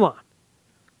Mahlon.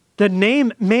 The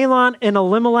name Mahlon and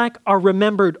Elimelech are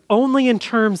remembered only in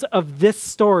terms of this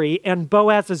story and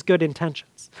Boaz's good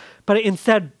intentions. But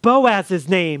instead, Boaz's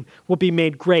name will be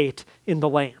made great in the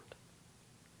land.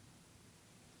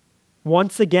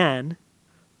 Once again,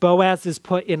 Boaz is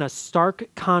put in a stark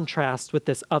contrast with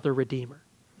this other redeemer.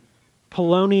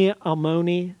 Poloni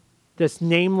Almoni, this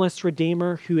nameless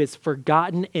redeemer who is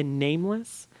forgotten and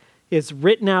nameless, is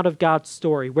written out of God's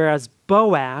story, whereas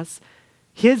Boaz,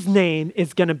 his name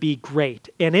is going to be great,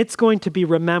 and it's going to be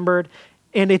remembered,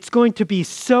 and it's going to be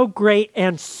so great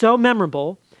and so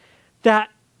memorable that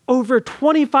over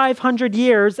 2,500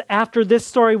 years after this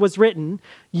story was written,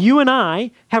 you and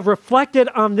I have reflected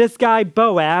on this guy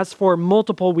Boaz for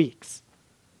multiple weeks.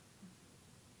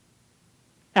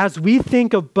 As we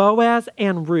think of Boaz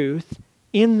and Ruth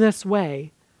in this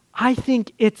way, I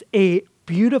think it's a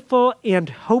beautiful and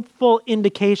hopeful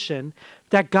indication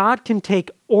that God can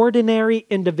take ordinary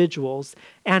individuals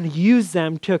and use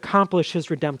them to accomplish his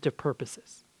redemptive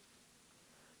purposes.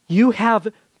 You have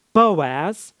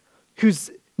Boaz,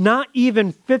 who's not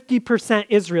even 50%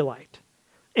 Israelite.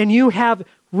 And you have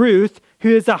Ruth,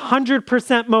 who is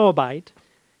 100% Moabite.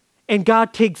 And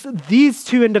God takes these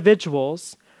two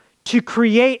individuals to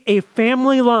create a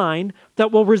family line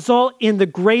that will result in the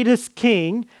greatest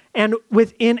king and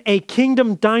within a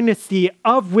kingdom dynasty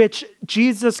of which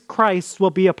Jesus Christ will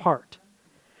be a part.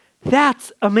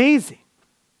 That's amazing.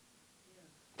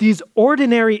 These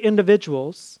ordinary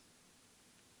individuals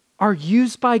are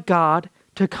used by God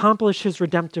to accomplish his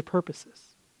redemptive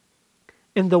purposes.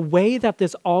 And the way that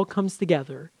this all comes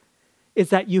together is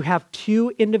that you have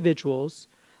two individuals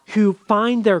who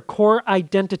find their core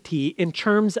identity in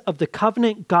terms of the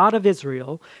covenant God of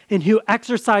Israel and who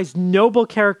exercise noble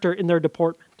character in their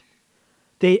deportment.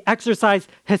 They exercise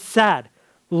hesed,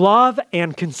 love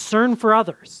and concern for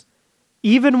others,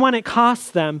 even when it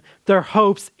costs them their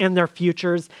hopes and their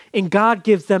futures, and God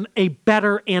gives them a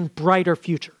better and brighter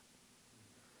future.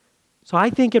 So I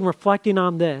think in reflecting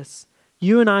on this,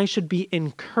 you and I should be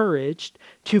encouraged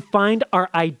to find our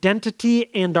identity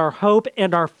and our hope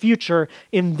and our future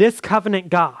in this covenant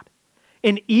God.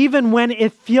 And even when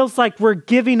it feels like we're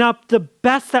giving up the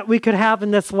best that we could have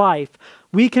in this life,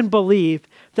 we can believe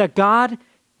that God,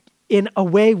 in a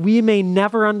way we may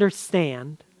never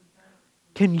understand,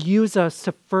 can use us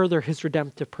to further his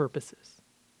redemptive purposes.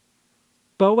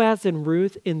 Boaz and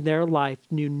Ruth in their life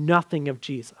knew nothing of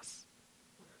Jesus.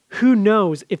 Who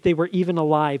knows if they were even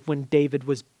alive when David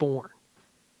was born?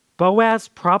 Boaz,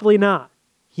 probably not.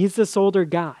 He's this older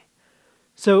guy.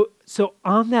 So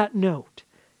on that note,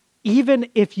 even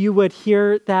if you would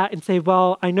hear that and say,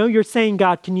 well, I know you're saying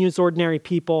God can use ordinary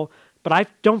people, but I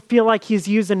don't feel like he's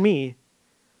using me.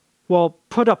 Well,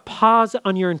 put a pause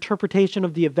on your interpretation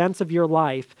of the events of your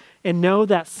life and know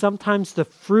that sometimes the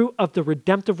fruit of the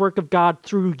redemptive work of God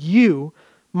through you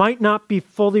might not be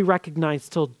fully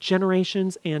recognized till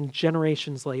generations and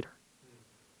generations later.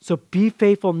 So be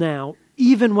faithful now,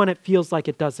 even when it feels like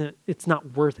it's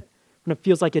not worth it, when it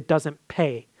feels like it doesn't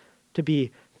pay to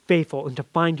be faithful and to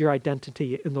find your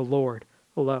identity in the Lord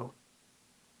alone.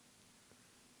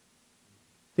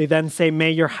 They then say,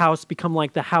 may your house become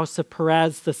like the house of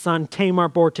Perez, the son Tamar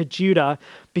bore to Judah,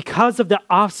 because of the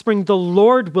offspring the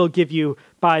Lord will give you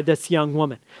by this young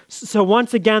woman. So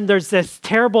once again, there's this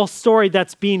terrible story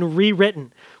that's being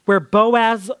rewritten, where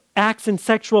Boaz acts in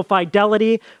sexual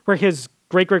fidelity, where his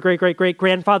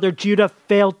great-great-great-great-great-grandfather Judah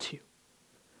failed to.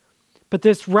 But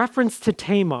this reference to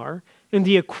Tamar and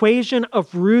the equation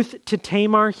of Ruth to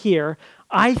Tamar here,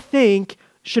 I think,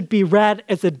 should be read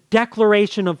as a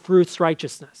declaration of Ruth's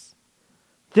righteousness.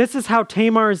 This is how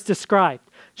Tamar is described.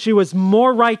 She was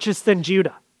more righteous than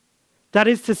Judah. That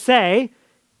is to say,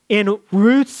 in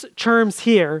Ruth's terms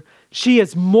here, she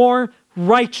is more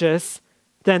righteous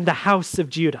than the house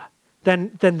of Judah,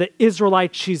 than the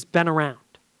Israelites she's been around.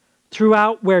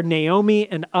 Throughout where Naomi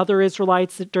and other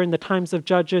Israelites during the times of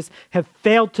Judges have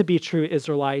failed to be true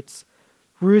Israelites,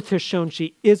 Ruth has shown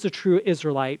she is a true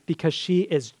Israelite because she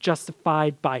is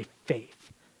justified by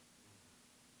faith.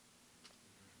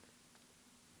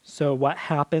 So what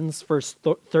happens? Verse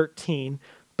 13,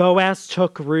 Boaz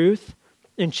took Ruth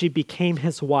and she became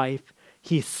his wife.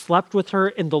 He slept with her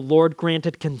and the Lord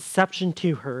granted conception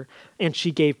to her and she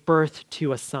gave birth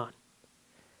to a son.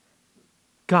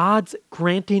 God's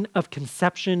granting of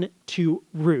conception to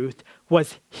Ruth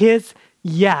was his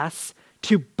yes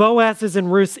to Boaz's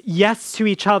and Ruth's yes to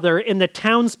each other and the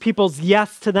townspeople's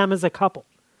yes to them as a couple.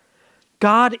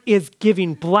 God is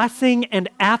giving blessing and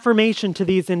affirmation to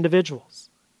these individuals.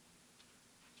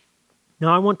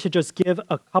 Now, I want to just give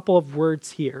a couple of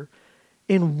words here.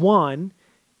 And one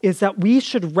is that we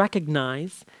should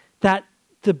recognize that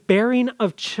the bearing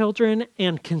of children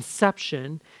and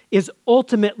conception is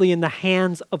ultimately in the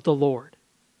hands of the Lord.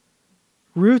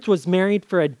 Ruth was married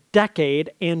for a decade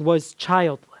and was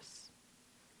childless.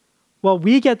 Well,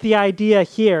 we get the idea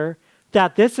here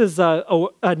that this is a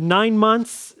 9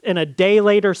 months and a day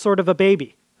later sort of a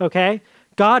baby, okay?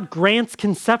 God grants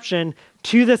conception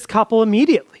to this couple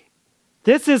immediately.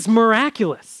 This is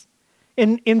miraculous.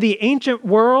 In the ancient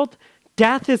world,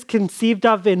 death is conceived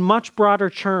of in much broader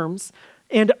terms,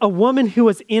 and a woman who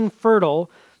was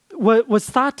infertile was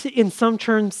thought to, in some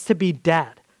terms, to be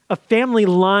dead. A family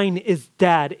line is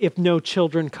dead if no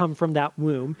children come from that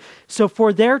womb. So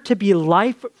for there to be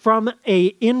life from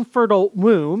an infertile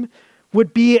womb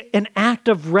would be an act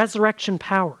of resurrection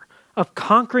power, of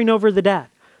conquering over the dead.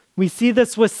 We see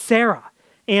this with Sarah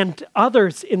and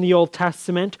others in the Old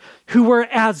Testament who were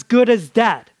as good as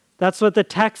dead. That's what the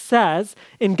text says,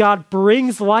 and God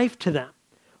brings life to them.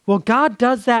 Well, God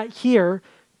does that here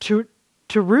to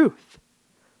Ruth.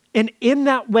 And in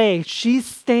that way, she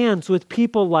stands with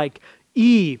people like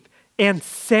Eve and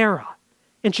Sarah.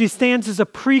 And she stands as a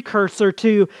precursor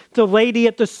to the lady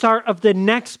at the start of the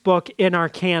next book in our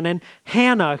canon,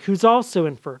 Hannah, who's also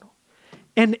infertile.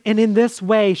 And in this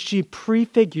way, she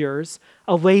prefigures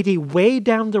a lady way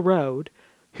down the road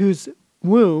whose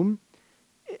womb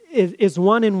is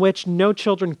one in which no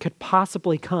children could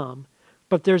possibly come.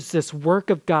 But there's this work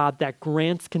of God that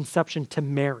grants conception to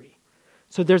Mary.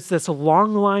 So there's this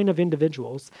long line of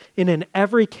individuals, and in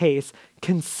every case,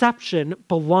 conception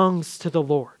belongs to the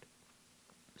Lord.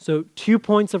 So 2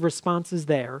 points of responses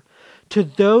there. To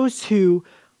those who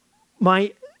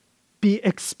might be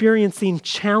experiencing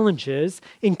challenges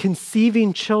in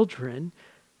conceiving children,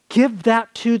 give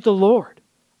that to the Lord.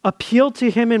 Appeal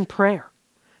to him in prayer.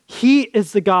 He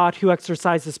is the God who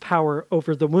exercises power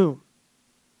over the womb.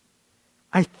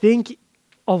 I think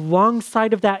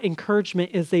alongside of that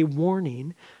encouragement is a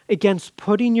warning against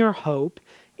putting your hope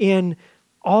in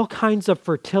all kinds of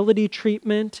fertility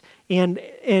treatment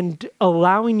and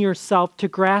allowing yourself to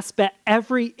grasp at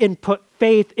every and put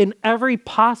faith in every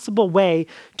possible way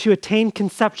to attain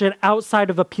conception outside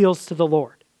of appeals to the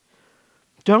Lord.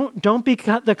 Don't be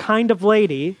the kind of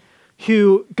lady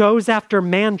who goes after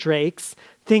mandrakes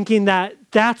thinking that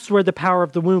that's where the power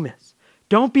of the womb is.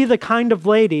 Don't be the kind of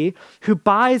lady who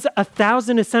buys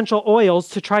 1,000 essential oils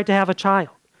to try to have a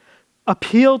child.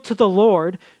 Appeal to the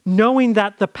Lord, knowing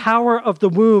that the power of the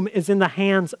womb is in the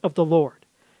hands of the Lord.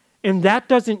 And that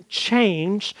doesn't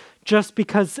change just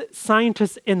because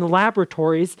scientists in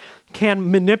laboratories can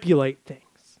manipulate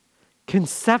things.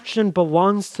 Conception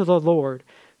belongs to the Lord.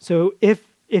 So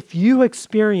if you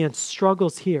experience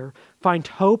struggles here, find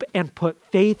hope and put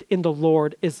faith in the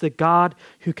Lord as the God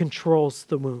who controls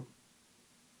the womb.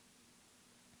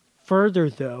 Further,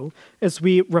 though, as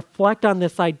we reflect on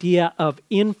this idea of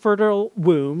infertile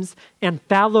wombs and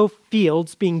fallow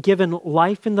fields being given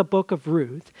life in the book of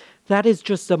Ruth, that is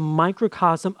just a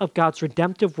microcosm of God's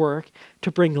redemptive work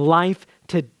to bring life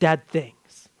to dead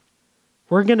things.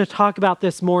 We're going to talk about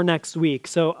this more next week,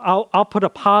 so I'll put a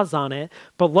pause on it,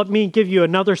 but let me give you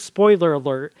another spoiler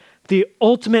alert. The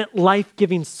ultimate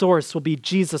life-giving source will be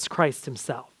Jesus Christ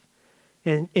himself.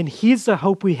 And he's the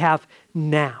hope we have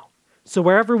now. So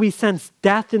wherever we sense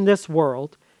death in this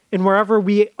world, and wherever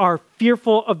we are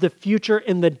fearful of the future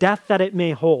and the death that it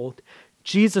may hold,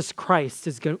 Jesus Christ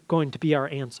is going to be our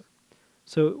answer.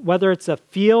 So whether it's a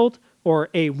field or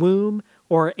a womb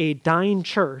or a dying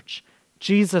church,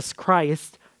 Jesus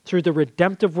Christ, through the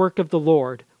redemptive work of the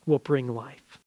Lord, will bring life.